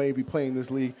that he can maybe play in this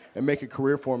league and make a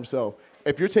career for himself.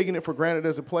 If you're taking it for granted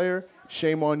as a player,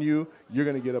 shame on you. You're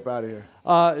going to get up out of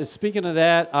here. Speaking of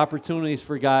that, opportunities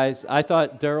for guys, I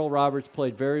thought Darryl Roberts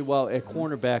played very well at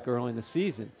cornerback early in the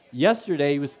season.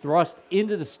 Yesterday, he was thrust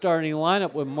into the starting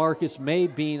lineup with Marcus May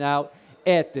being out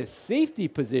at the safety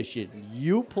position.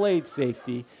 You played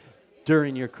safety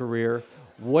during your career.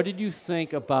 What did you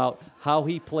think about how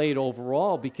he played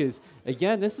overall? Because,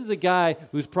 again, this is a guy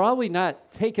who's probably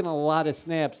not taking a lot of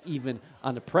snaps even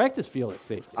on the practice field at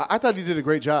safety. I thought he did a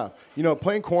great job.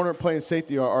 Playing corner, playing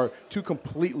safety are two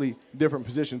completely different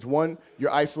positions. One,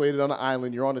 you're isolated on an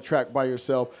island. You're on the track by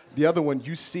yourself. The other one,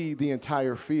 you see the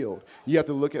entire field. You have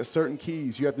to look at certain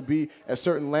keys. You have to be at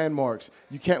certain landmarks.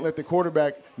 You can't let the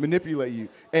quarterback manipulate you.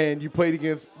 And you played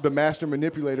against the master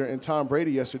manipulator in Tom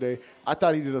Brady yesterday. I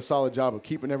thought he did a solid job of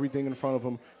keeping everything in front of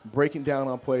him, breaking down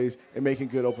on plays, and making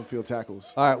good open field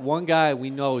tackles. All right, one guy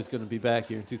we know is going to be back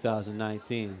here in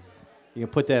 2019. You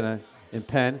can put that in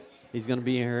pen. He's going to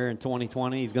be here in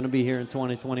 2020. He's going to be here in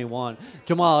 2021.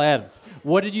 Jamal Adams.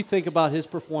 What did you think about his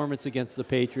performance against the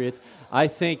Patriots? I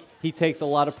think he takes a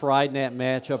lot of pride in that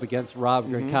matchup against Rob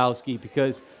Gronkowski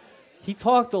because he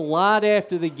talked a lot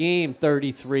after the game,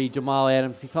 33, Jamal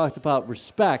Adams. He talked about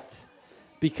respect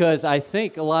because I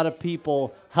think a lot of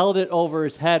people held it over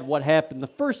his head what happened the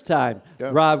first time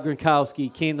Rob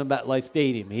Gronkowski came to MetLife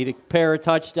Stadium. He had a pair of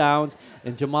touchdowns,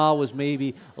 and Jamal was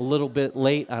maybe a little bit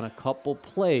late on a couple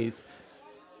plays.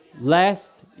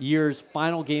 Last year's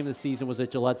final game of the season was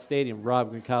at Gillette Stadium.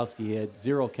 Rob Gronkowski had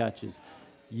 0 catches.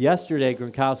 Yesterday,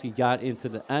 Gronkowski got into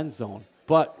the end zone.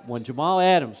 But when Jamal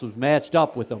Adams was matched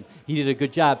up with him, he did a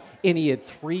good job, and he had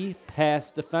 3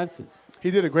 pass defenses. He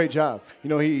did a great job.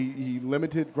 He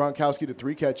limited Gronkowski to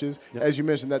 3 catches. Yep. As you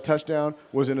mentioned, that touchdown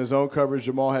was in his own coverage.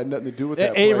 Jamal had nothing to do with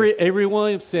that play. Avery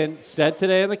Williamson said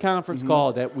today in the conference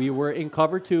call that we were in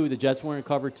cover 2, the Jets were in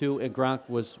cover 2, and Gronk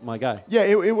was my guy. Yeah,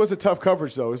 it was a tough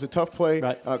coverage, though. It was a tough play.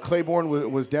 Right. Claiborne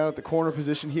was down at the corner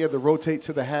position. He had to rotate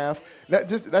to the half.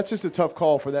 That's just a tough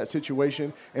call for that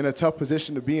situation and a tough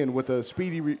position to be in with a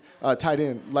speedy tight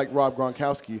end like Rob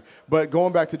Gronkowski. But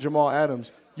going back to Jamal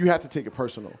Adams, you have to take it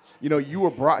personal. You were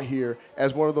brought here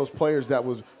as one of those players that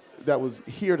was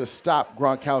here to stop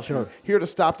Gronkowski, here to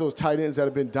stop those tight ends that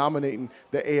have been dominating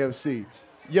the AFC.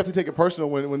 You have to take it personal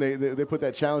when they put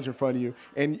that challenge in front of you.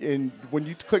 And when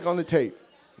you click on the tape,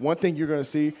 one thing you're going to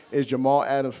see is Jamal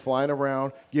Adams flying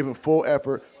around, giving full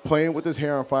effort, playing with his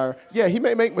hair on fire. Yeah, he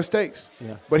may make mistakes,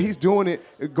 but he's doing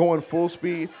it going full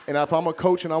speed. And if I'm a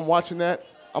coach and I'm watching that,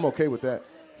 I'm okay with that.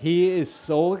 He is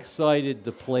so excited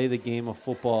to play the game of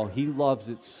football. He loves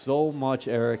it so much,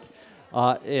 Erik.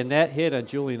 And that hit on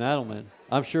Julian Edelman,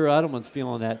 I'm sure Edelman's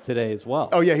feeling that today as well.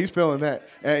 Oh, yeah, he's feeling that.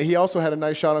 And he also had a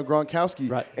nice shot on Gronkowski.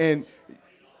 Right. And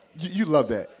you love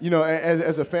that.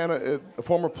 As a fan, a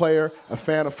former player, a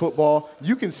fan of football,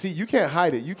 you can see, you can't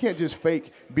hide it. You can't just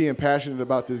fake being passionate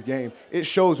about this game. It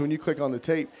shows when you click on the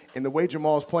tape. And the way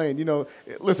Jamal's playing,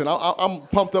 listen, I'm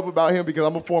pumped up about him because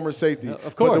I'm a former safety.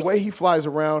 Of course. But the way he flies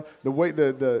around, the way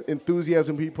the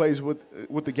enthusiasm he plays with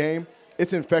the game,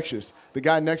 it's infectious. The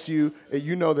guy next to you,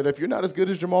 you know that if you're not as good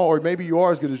as Jamal, or maybe you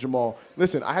are as good as Jamal,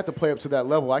 listen, I have to play up to that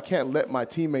level. I can't let my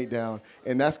teammate down,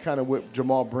 and that's kind of what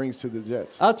Jamal brings to the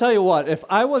Jets. I'll tell you what, if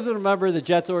I wasn't a member of the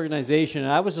Jets organization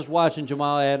and I was just watching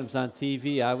Jamal Adams on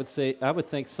TV, I would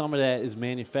think some of that is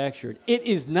manufactured. It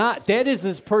is not. That is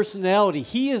his personality.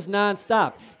 He is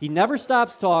nonstop. He never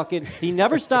stops talking. He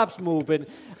never stops moving.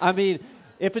 I mean,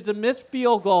 if it's a missed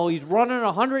field goal, he's running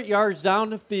 100 yards down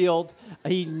the field.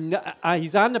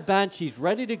 He's on the bench. He's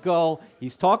ready to go.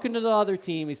 He's talking to the other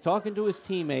team. He's talking to his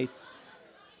teammates.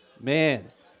 Man,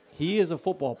 he is a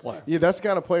football player. Yeah, that's the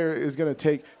kind of player is going to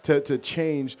take to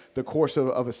change the course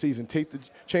of a season,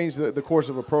 change the course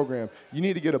of a program. You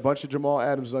need to get a bunch of Jamal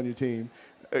Adams on your team.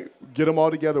 Get them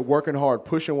all together, working hard,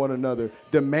 pushing one another,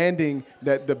 demanding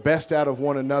that the best out of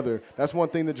one another. That's one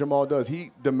thing that Jamal does.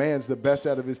 He demands the best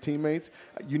out of his teammates.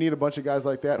 You need a bunch of guys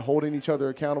like that holding each other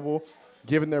accountable,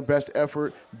 giving their best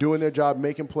effort, doing their job,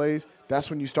 making plays. That's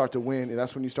when you start to win, and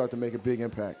that's when you start to make a big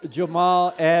impact.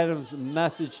 Jamal Adams'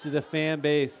 message to the fan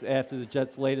base after the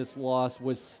Jets' latest loss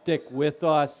was stick with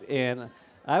us, and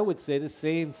I would say the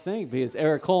same thing because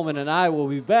Erik Coleman and I will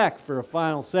be back for a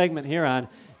final segment here on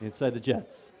Inside the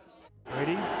Jets.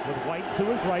 Brady with White to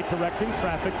his right, directing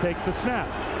traffic, takes the snap,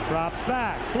 drops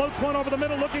back, floats one over the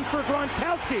middle, looking for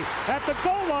Gronkowski at the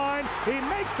goal line. He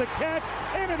makes the catch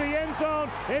into the end zone.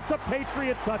 It's a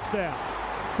Patriot touchdown.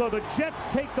 So the Jets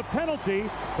take the penalty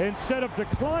instead of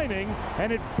declining,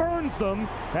 and it burns them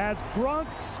as Gronk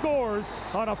scores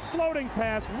on a floating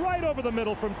pass right over the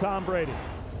middle from Tom Brady.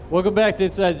 Welcome back to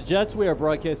Inside the Jets. We are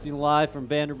broadcasting live from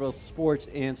Vanderbilt Sports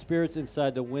and Spirits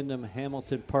inside the Wyndham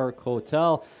Hamilton Park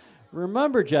Hotel.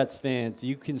 Remember, Jets fans,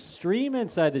 you can stream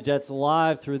Inside the Jets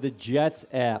live through the Jets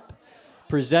app,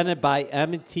 presented by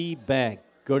M&T Bank.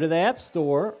 Go to the App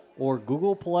Store or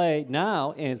Google Play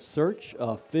now and search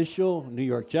official New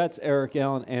York Jets. Eric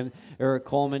Allen and Erik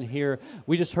Coleman here.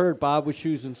 We just heard Bob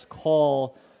Wischusen's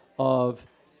call of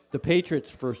the Patriots'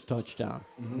 first touchdown,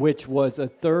 which was a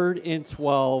 3rd and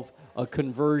 12, a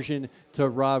conversion to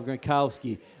Rob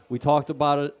Gronkowski. We talked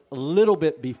about it a little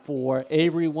bit before.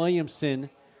 Avery Williamson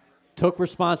took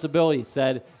responsibility,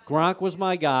 said, Gronk was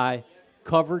my guy,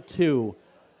 cover 2.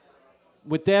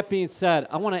 With that being said,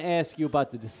 I want to ask you about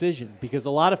the decision, because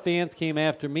a lot of fans came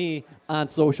after me on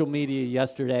social media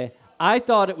yesterday. I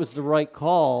thought it was the right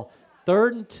call.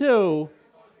 3rd and 2,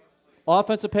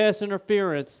 offensive pass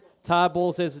interference. Todd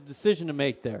Bowles has a decision to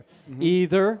make there.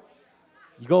 Either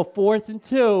you go 4th and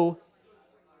 2,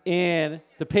 and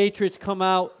the Patriots come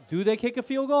out. Do they kick a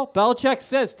field goal? Belichick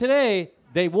says today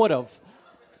they would have.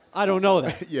 I don't know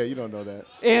that. Yeah, you don't know that.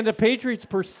 And the Patriots'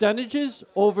 percentages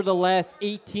over the last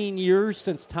 18 years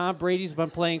since Tom Brady's been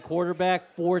playing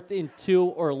quarterback, 4th and 2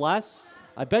 or less,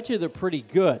 I bet you they're pretty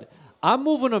good. I'm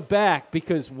moving them back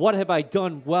because what have I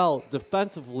done well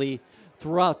defensively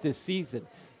throughout this season?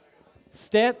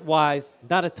 Stat-wise,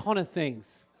 not a ton of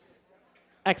things.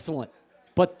 Excellent.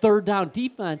 But 3rd down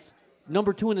defense,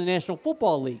 number 2 in the National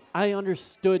Football League. I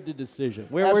understood the decision.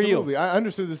 Where were you? Absolutely. I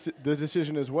understood the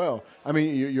decision as well. I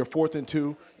mean, you're 4th and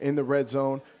 2 in the red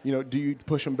zone. You know, do you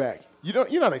push them back?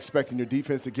 You're not expecting your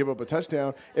defense to give up a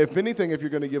touchdown. If anything, if you're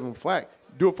going to give them flack,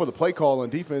 do it for the play call on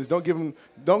defense. Don't give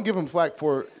them flack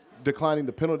for declining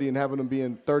the penalty and having them be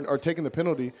in 3rd, or taking the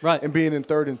penalty and being in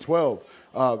 3rd and 12.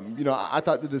 I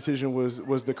thought the decision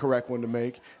was the correct one to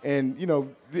make. And,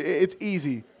 it's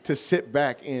easy to sit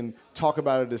back and talk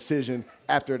about a decision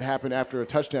after it happened, after a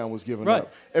touchdown was given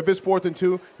up. If it's 4th and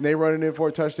 2 and they run it in for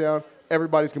a touchdown,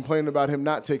 everybody's complaining about him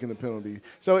not taking the penalty.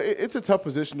 So it's a tough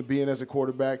position to be in as a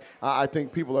quarterback. I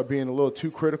think people are being a little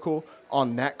too critical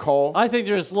on that call. I think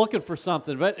they're just looking for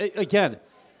something. But, again,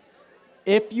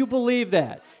 if you believe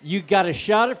that, you got to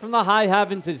shout it from the high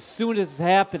heavens as soon as it's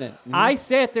happening. I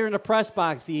sat there in the press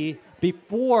box,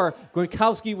 before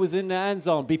Gronkowski was in the end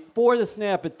zone, before the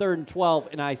snap at 3rd and 12,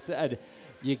 and I said,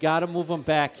 you got to move them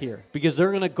back here because they're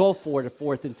going to go for it at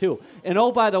 4th and 2. And,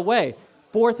 oh, by the way,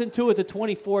 4th and 2 at the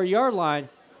 24-yard line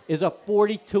is a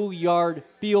 42-yard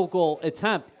field goal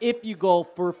attempt if you go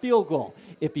for a field goal.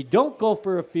 If you don't go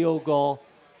for a field goal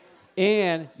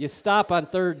and you stop on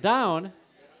 3rd down,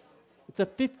 it's a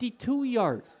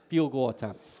 52-yard field goal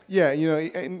attempt. Yeah,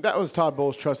 and that was Todd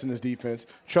Bowles trusting his defense,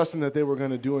 trusting that they were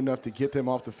going to do enough to get them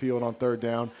off the field on 3rd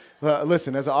down.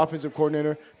 Listen, as an offensive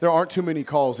coordinator, there aren't too many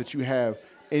calls that you have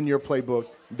in your playbook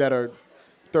that are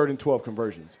 3rd and 12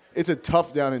 conversions. It's a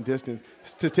tough down and distance.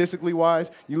 Statistically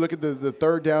wise, you look at the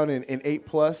 3rd down in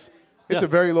 8+, it's a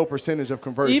very low percentage of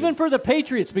conversion. Even for the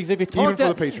Patriots, because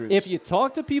if you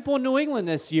talk to people in New England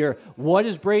this year, what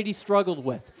has Brady struggled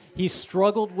with? He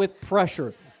struggled with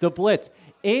pressure, the blitz.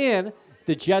 And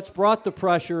the Jets brought the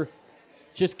pressure,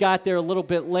 just got there a little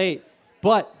bit late.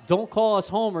 But don't call us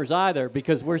homers either,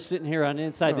 because we're sitting here on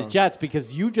Inside the Jets,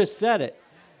 because you just said it.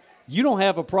 You don't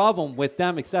have a problem with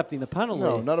them accepting the penalty.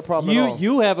 No, not a problem at all.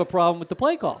 You have a problem with the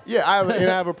play call. Yeah, I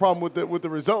have a problem with the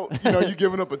result. You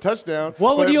giving up a touchdown.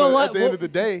 What would you at the end of the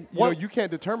day, you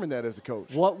can't determine that as a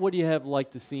coach. What would you have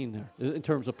liked to see there in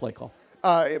terms of play call?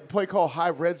 Play call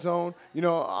high red zone.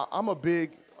 I'm a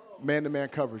big man-to-man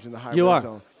coverage in the high red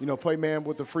zone. Play man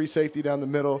with the free safety down the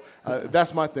middle.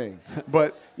 That's my thing.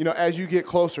 But, as you get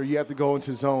closer, you have to go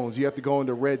into zones. You have to go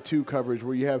into red 2 coverage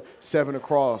where you have 7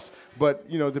 across. But,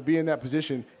 to be in that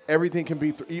position, everything can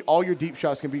be all your deep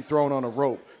shots can be thrown on a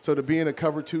rope. So to be in a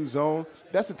cover 2 zone,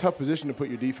 that's a tough position to put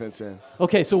your defense in.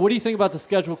 Okay, so what do you think about the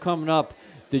schedule coming up?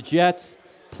 The Jets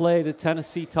play the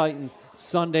Tennessee Titans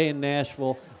Sunday in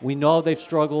Nashville. We know they've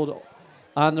struggled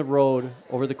on the road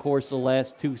over the course of the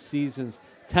last 2 seasons.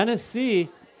 Tennessee,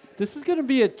 this is going to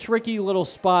be a tricky little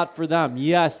spot for them.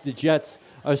 Yes, the Jets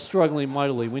are struggling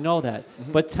mightily. We know that.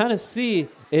 But Tennessee,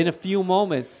 in a few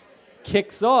moments,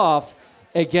 kicks off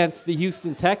against the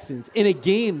Houston Texans in a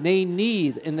game they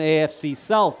need in the AFC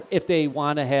South if they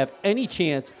want to have any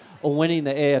chance of winning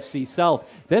the AFC South.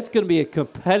 That's going to be a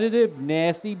competitive,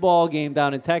 nasty ball game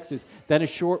down in Texas. Then a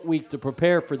short week to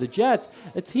prepare for the Jets,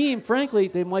 a team, frankly,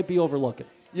 they might be overlooking.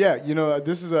 Yeah,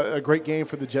 this is a great game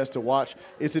for the Jets to watch.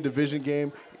 It's a division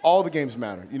game. All the games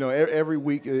matter. Every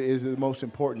week is the most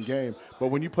important game. But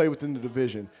when you play within the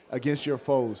division against your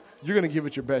foes, you're going to give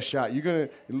it your best shot. You're going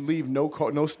to leave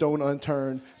no stone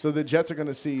unturned. So the Jets are going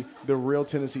to see the real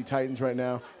Tennessee Titans right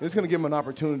now. And it's going to give them an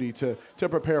opportunity to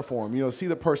prepare for them. See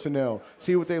the personnel,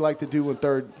 see what they like to do in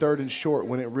third and short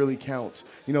when it really counts.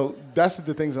 That's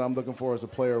the things that I'm looking for as a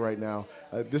player right now.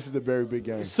 This is a very big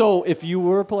game. So if you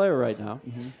were a player right now,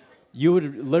 you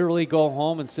would literally go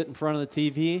home and sit in front of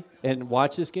the TV and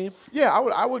watch this game? Yeah,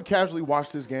 I would casually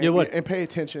watch this game and pay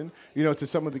attention, to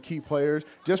some of the key players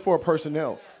just for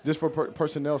personnel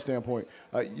standpoint.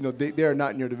 They are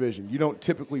not in your division. You don't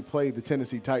typically play the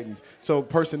Tennessee Titans. So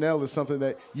personnel is something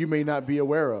that you may not be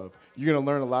aware of. You're going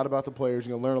to learn a lot about the players.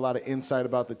 You're going to learn a lot of insight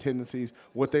about the tendencies,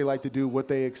 what they like to do, what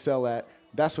they excel at.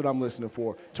 That's what I'm listening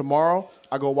for. Tomorrow,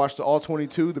 I go watch the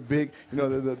all-22, the big,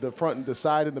 the front and the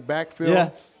side and the back film. Yeah.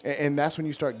 And that's when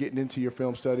you start getting into your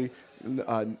film study,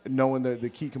 knowing the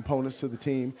key components to the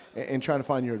team and trying to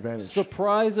find your advantage.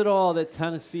 Surprise at all that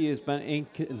Tennessee has been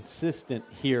inconsistent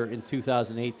here in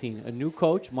 2018. A new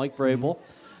coach, Mike Vrabel,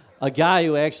 a guy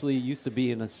who actually used to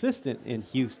be an assistant in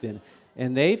Houston,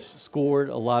 and they've scored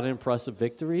a lot of impressive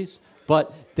victories,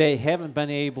 but they haven't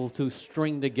been able to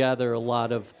string together a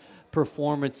lot of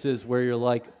performances where you're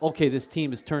like, okay, this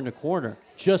team has turned a corner.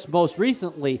 Just most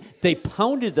recently, they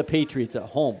pounded the Patriots at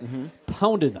home,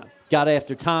 pounded them. Got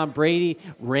after Tom Brady,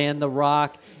 ran the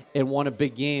rock, and won a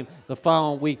big game. The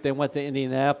following week, they went to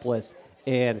Indianapolis,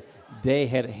 and they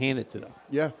had it handed to them.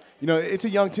 Yeah. It's a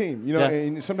young team,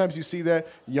 and sometimes you see that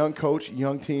young coach,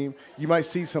 young team, you might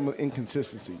see some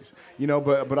inconsistencies,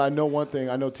 but I know one thing.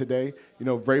 I know today,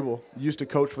 Vrabel used to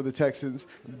coach for the Texans,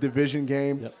 division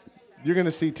game. Yep. You're going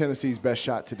to see Tennessee's best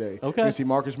shot today. Okay. You're going to see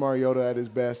Marcus Mariota at his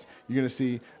best. You're going to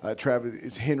see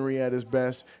Travis Henry at his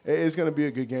best. It's going to be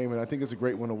a good game, and I think it's a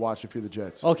great one to watch if you're the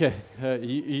Jets. Okay.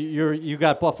 You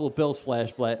got Buffalo Bills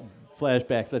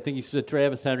flashbacks. I think you said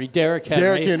Travis Henry, Derrick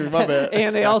Henry, my bad.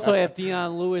 And they also have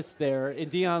Deion Lewis there.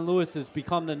 And Deion Lewis has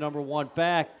become the number one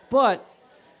back. But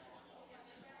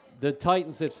the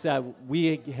Titans have said,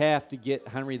 we have to get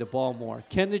Henry the ball more.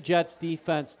 Can the Jets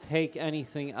defense take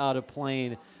anything out of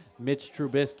playing Mitch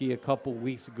Trubisky a couple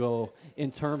weeks ago in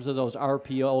terms of those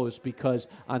RPOs? Because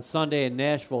on Sunday in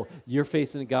Nashville, you're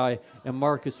facing a guy in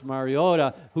Marcus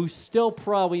Mariota who's still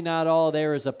probably not all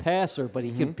there as a passer, but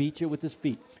he can beat you with his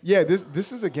feet. Yeah,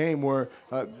 this is a game where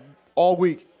all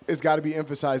week it's got to be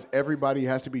emphasized. Everybody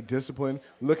has to be disciplined,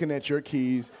 looking at your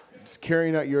keys,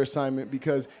 carrying out your assignment,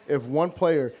 because if one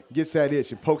player gets that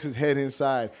itch and pokes his head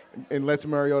inside and lets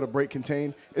Mariota break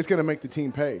contain, it's going to make the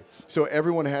team pay. So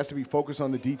everyone has to be focused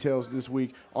on the details this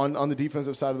week, on the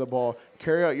defensive side of the ball,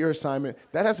 carry out your assignment.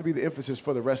 That has to be the emphasis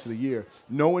for the rest of the year.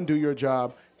 Know and do your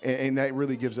job, and that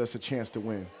really gives us a chance to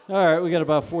win. All right, we got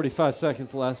about 45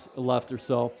 seconds left or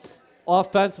so.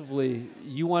 Offensively,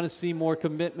 you want to see more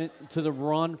commitment to the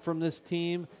run from this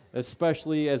team,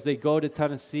 especially as they go to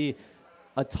Tennessee,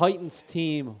 a Titans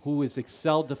team who has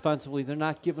excelled defensively. They're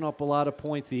not giving up a lot of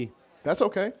points. That's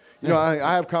okay.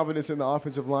 I have confidence in the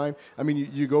offensive line. I mean,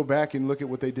 you go back and look at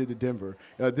what they did to Denver.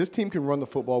 This team can run the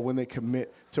football when they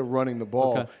commit to running the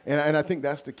ball. Okay. And I think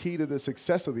that's the key to the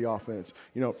success of the offense.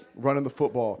 Running the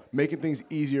football, making things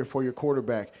easier for your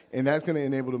quarterback. And that's going to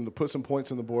enable them to put some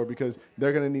points on the board, because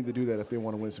they're going to need to do that if they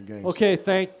want to win some games. Okay,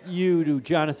 thank you to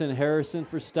Jonotthan Harrison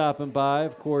for stopping by.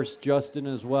 Of course, Justin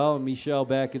as well, and Michelle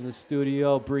back in the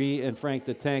studio. Bree and Frank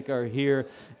the Tank are here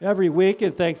every week.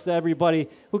 And thanks to everybody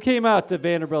who came out to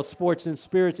Vanderbilt Sports and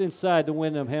Spirits inside the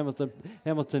Wyndham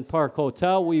Hamilton Park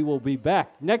Hotel. We will be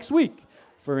back next week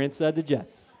for Inside the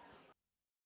Jets.